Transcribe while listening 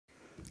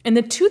In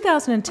the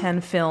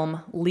 2010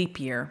 film Leap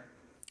Year,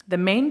 the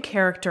main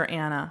character,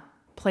 Anna,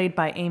 played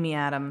by Amy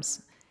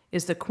Adams,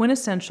 is the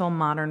quintessential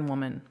modern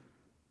woman,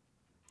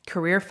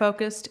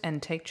 career-focused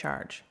and take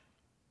charge.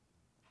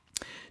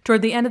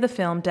 Toward the end of the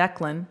film,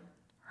 Declan,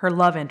 her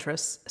love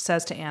interest,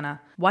 says to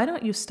Anna, "Why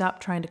don't you stop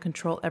trying to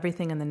control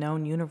everything in the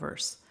known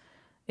universe?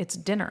 It's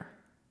dinner.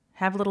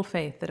 Have little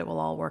faith that it will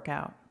all work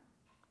out."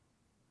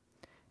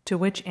 To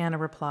which Anna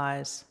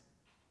replies,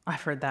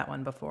 "I've heard that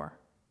one before."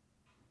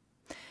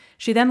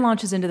 She then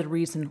launches into the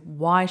reason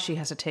why she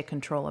has to take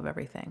control of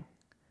everything.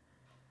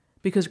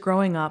 Because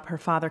growing up, her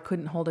father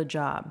couldn't hold a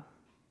job,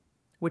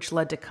 which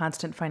led to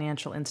constant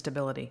financial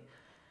instability,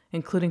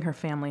 including her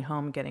family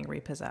home getting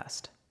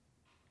repossessed.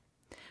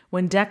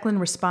 When Declan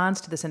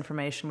responds to this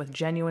information with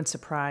genuine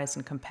surprise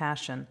and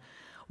compassion,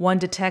 one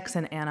detects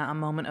in Anna a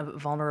moment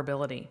of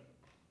vulnerability.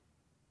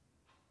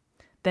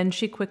 Then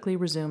she quickly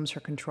resumes her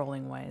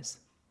controlling ways.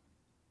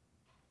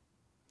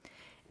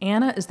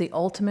 Anna is the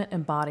ultimate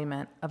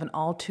embodiment of an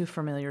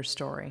all-too-familiar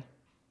story.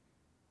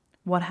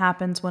 What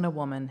happens when a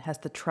woman has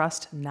the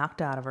trust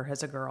knocked out of her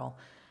as a girl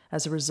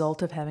as a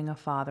result of having a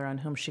father on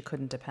whom she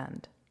couldn't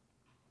depend?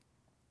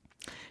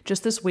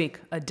 Just this week,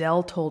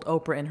 Adele told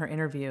Oprah in her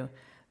interview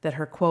that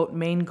her, quote,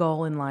 main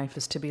goal in life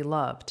is to be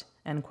loved,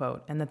 end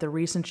quote, and that the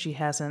reason she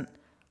hasn't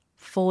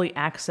fully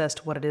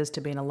accessed what it is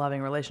to be in a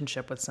loving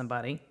relationship with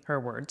somebody, her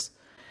words,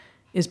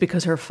 is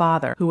because her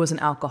father, who was an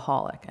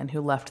alcoholic and who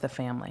left the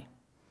family.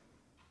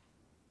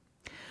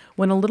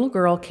 When a little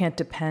girl can't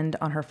depend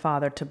on her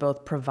father to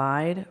both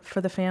provide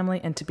for the family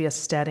and to be a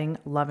steadying,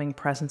 loving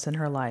presence in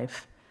her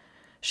life,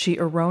 she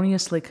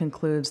erroneously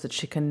concludes that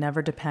she can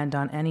never depend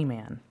on any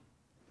man.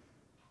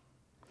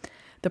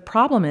 The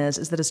problem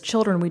is that as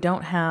children, we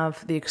don't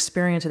have the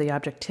experience or the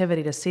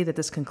objectivity to see that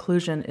this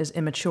conclusion is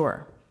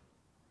immature.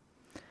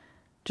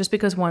 Just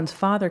because one's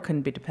father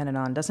couldn't be depended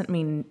on doesn't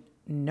mean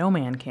no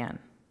man can.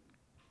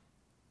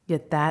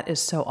 Yet that is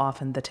so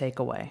often the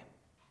takeaway.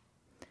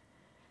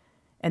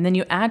 And then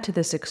you add to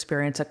this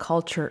experience a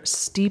culture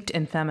steeped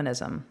in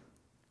feminism,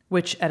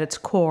 which at its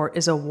core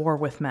is a war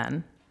with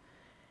men,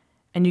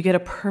 and you get a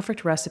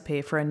perfect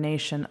recipe for a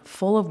nation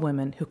full of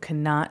women who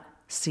cannot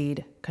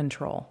cede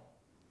control.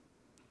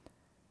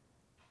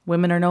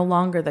 Women are no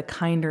longer the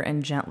kinder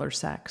and gentler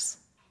sex.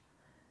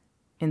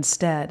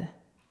 Instead,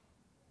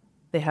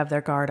 they have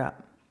their guard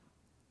up,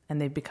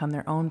 and they've become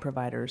their own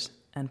providers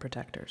and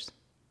protectors.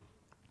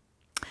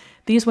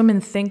 These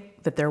women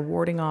think that they're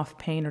warding off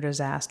pain or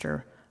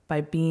disaster by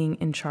being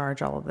in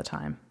charge all of the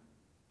time.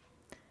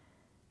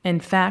 In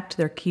fact,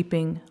 they're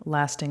keeping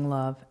lasting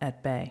love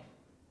at bay.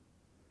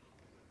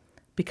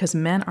 Because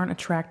men aren't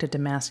attracted to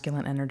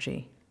masculine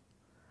energy.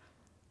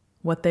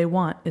 What they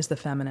want is the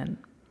feminine.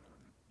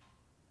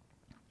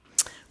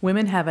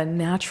 Women have a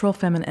natural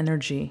feminine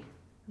energy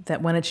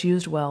that, when it's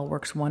used well,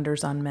 works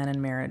wonders on men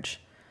in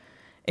marriage.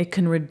 It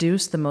can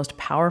reduce the most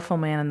powerful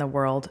man in the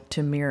world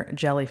to mere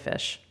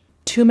jellyfish.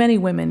 Too many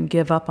women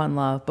give up on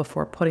love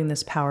before putting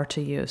this power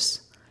to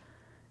use.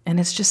 And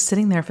it's just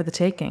sitting there for the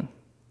taking.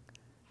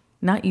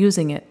 Not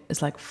using it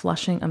is like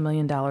flushing $1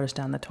 million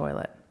down the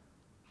toilet.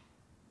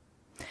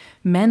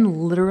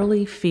 Men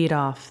literally feed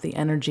off the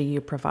energy you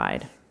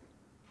provide.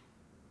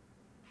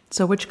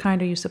 So which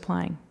kind are you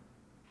supplying?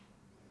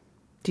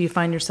 Do you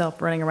find yourself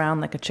running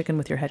around like a chicken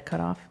with your head cut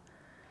off?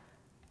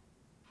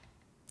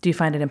 Do you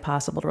find it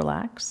impossible to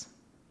relax?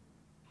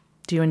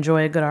 Do you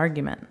enjoy a good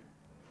argument?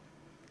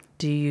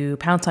 Do you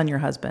pounce on your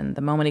husband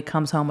the moment he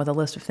comes home with a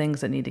list of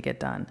things that need to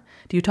get done?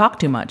 Do you talk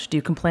too much? Do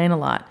you complain a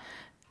lot?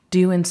 Do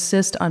you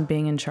insist on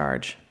being in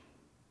charge?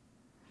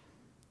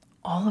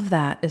 All of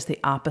that is the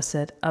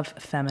opposite of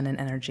feminine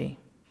energy.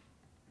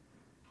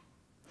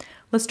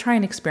 Let's try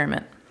an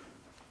experiment.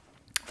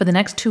 For the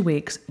next 2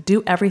 weeks,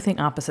 do everything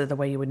opposite the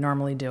way you would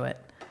normally do it.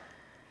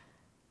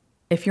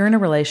 If you're in a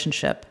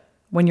relationship,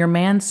 when your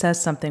man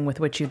says something with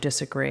which you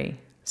disagree,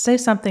 say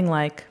something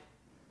like,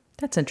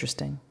 "That's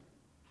interesting."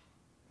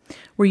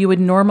 Where you would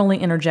normally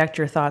interject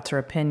your thoughts or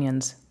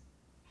opinions,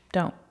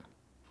 don't.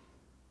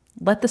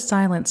 Let the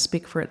silence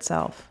speak for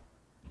itself.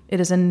 It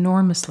is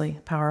enormously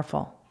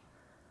powerful.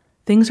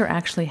 Things are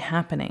actually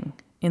happening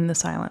in the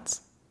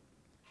silence.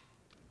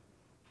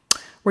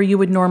 Where you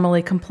would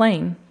normally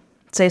complain,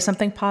 say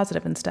something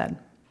positive instead.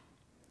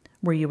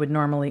 Where you would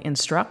normally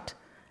instruct,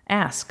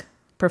 ask,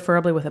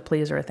 preferably with a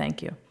please or a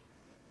thank you.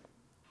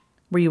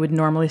 Where you would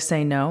normally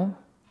say no,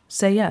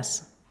 say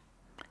yes.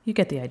 You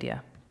get the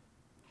idea.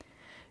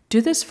 Do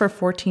this for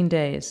 14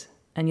 days,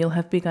 and you'll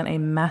have begun a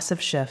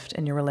massive shift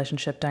in your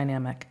relationship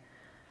dynamic.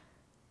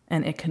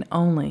 And it can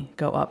only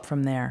go up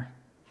from there.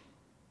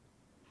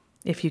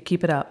 If you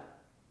keep it up,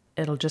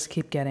 it'll just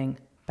keep getting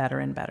better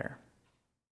and better.